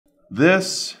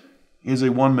This is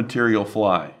a one material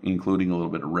fly, including a little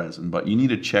bit of resin, but you need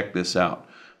to check this out.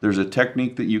 There's a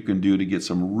technique that you can do to get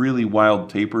some really wild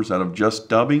tapers out of just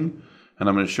dubbing, and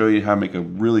I'm going to show you how to make a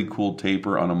really cool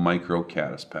taper on a micro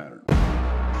caddis pattern.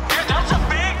 Yeah, that's a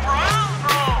big round,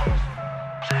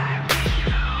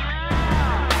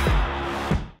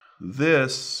 bro.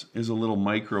 This is a little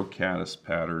micro caddis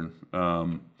pattern.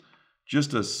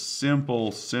 Just a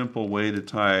simple way to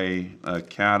tie a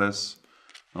caddis.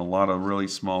 A lot of really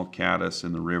small caddis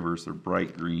in the rivers. They're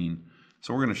bright green.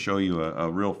 So we're going to show you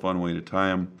a real fun way to tie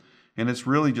them. And it's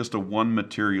really just a one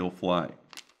material fly.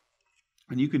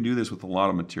 And you can do this with a lot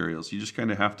of materials. You just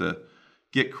kind of have to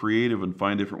get creative and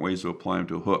find different ways to apply them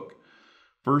to a hook.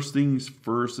 First things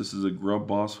first, this is a Grub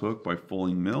Boss hook by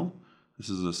Fulling Mill. This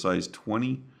is a size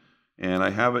 20. And I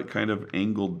have it kind of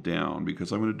angled down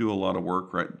because I'm going to do a lot of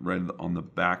work right on the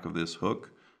back of this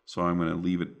hook. So I'm going to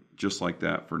leave it just like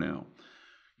that for now.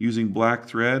 Using black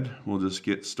thread, we'll just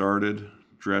get started,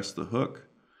 dress the hook,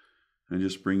 and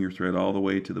just bring your thread all the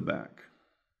way to the back.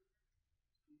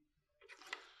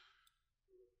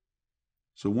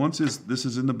 So once this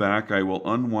is in the back, I will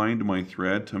unwind my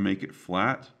thread to make it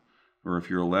flat, or if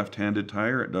you're a left-handed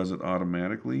tyer, it does it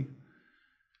automatically.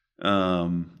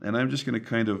 And I'm just going to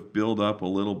kind of build up a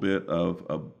little bit of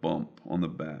a bump on the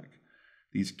back.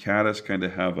 These caddis kind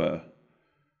of have a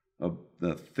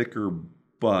thicker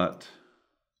butt.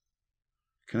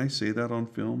 Can I say that on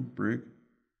film, Brig?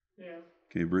 Yeah.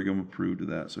 Okay, Brigham approved of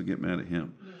that, so get mad at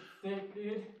him. You're thick,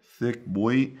 dude. Thick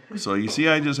boy. So you see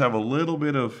I just have a little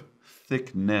bit of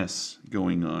thickness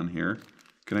going on here.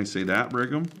 Can I say that,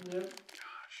 Brigham? Yep.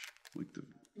 Gosh, like the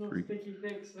No thicky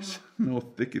thicks. no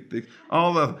thicky thicks.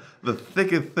 All the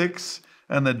thicky thicks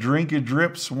and the drinky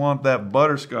drips want that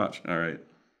butterscotch. All right.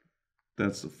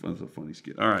 That's a funny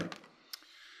skit. All right.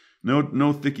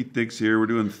 No thicky thicks here. We're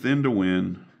doing thin to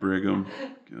win, Brigham.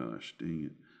 Gosh, dang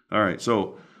it. All right,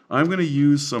 so I'm going to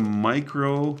use some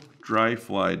micro dry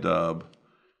fly dub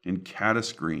in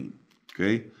caddis green.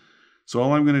 Okay, so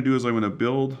all I'm going to do is I'm going to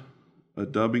build a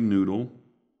dubbing noodle,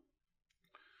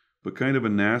 but kind of a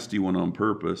nasty one on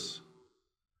purpose,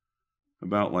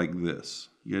 about like this.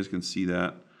 You guys can see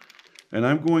that. And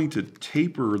I'm going to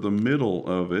taper the middle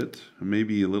of it,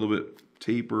 maybe a little bit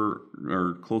taper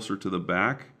or closer to the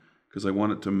back, because I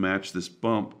want it to match this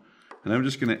bump. And I'm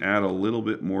just going to add a little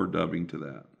bit more dubbing to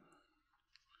that.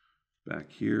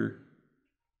 Back here.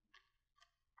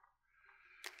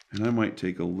 And I might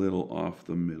take a little off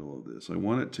the middle of this. I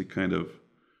want it to kind of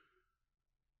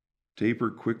taper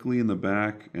quickly in the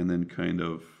back and then kind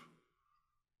of,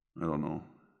 I don't know,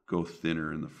 go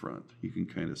thinner in the front. You can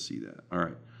kind of see that. All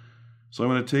right. So I'm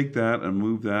going to take that and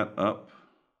move that up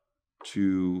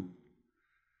to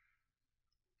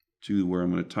where I'm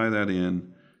going to tie that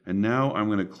in. And now I'm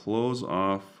going to close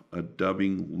off a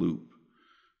dubbing loop.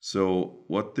 So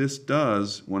what this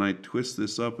does, when I twist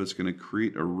this up, it's going to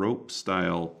create a rope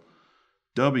style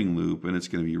dubbing loop, and it's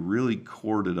going to be really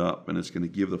corded up, and it's going to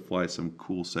give the fly some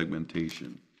cool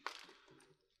segmentation.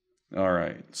 All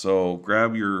right, so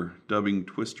grab your dubbing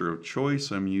twister of choice.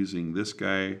 I'm using this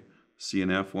guy,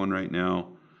 CNF one right now.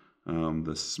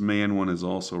 The SMAN one is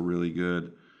also really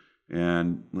good.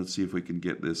 And let's see if we can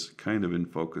get this kind of in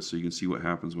focus so you can see what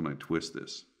happens when I twist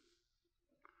this.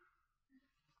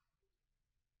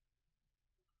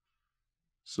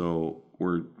 So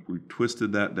we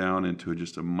twisted that down into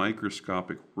just a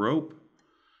microscopic rope.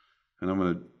 And I'm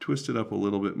going to twist it up a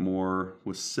little bit more.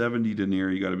 With 70 denier,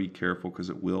 you got to be careful because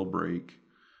it will break.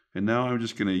 And now I'm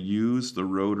just going to use the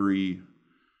rotary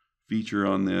feature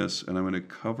on this, and I'm going to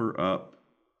cover up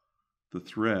the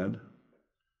thread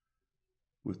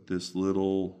with this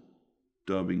little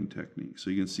dubbing technique. So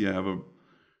you can see I have a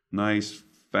nice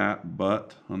fat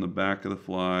butt on the back of the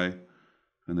fly,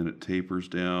 and then it tapers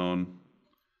down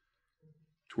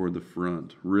toward the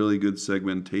front. Really good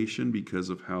segmentation because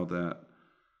of how that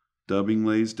dubbing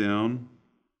lays down.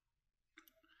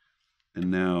 And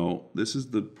now this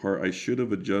is the part I should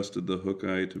have adjusted the hook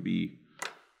eye to be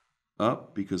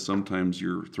up, because sometimes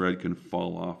your thread can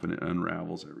fall off and it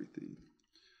unravels everything.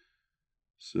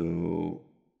 So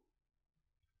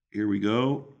here we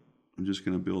go. I'm just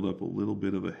going to build up a little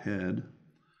bit of a head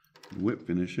and whip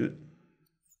finish it.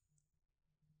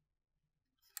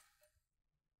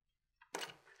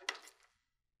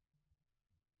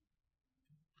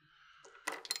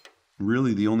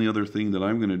 Really, the only other thing that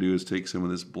I'm going to do is take some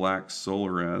of this black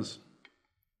Solaraz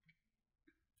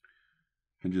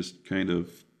and just kind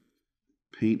of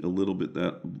paint a little bit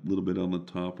on the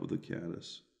top of the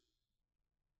caddis.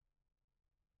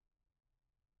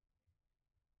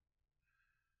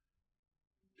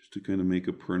 just to kind of make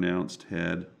a pronounced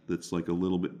head that's like a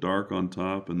little bit dark on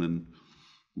top and then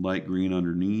light green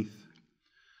underneath.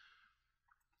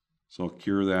 So I'll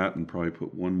cure that and probably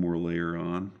put one more layer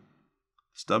on.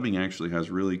 Stubbing actually has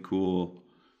really cool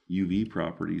UV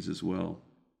properties as well.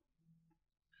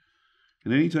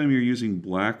 And anytime you're using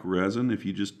black resin, if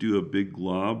you just do a big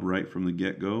glob right from the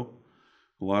get-go,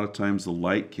 a lot of times the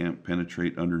light can't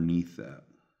penetrate underneath that.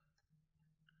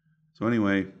 So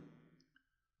anyway,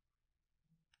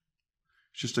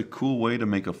 it's just a cool way to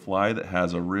make a fly that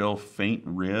has a real faint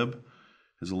rib,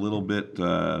 is a little bit,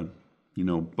 you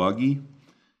know, buggy,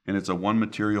 and it's a one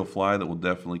material fly that will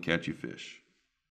definitely catch you fish.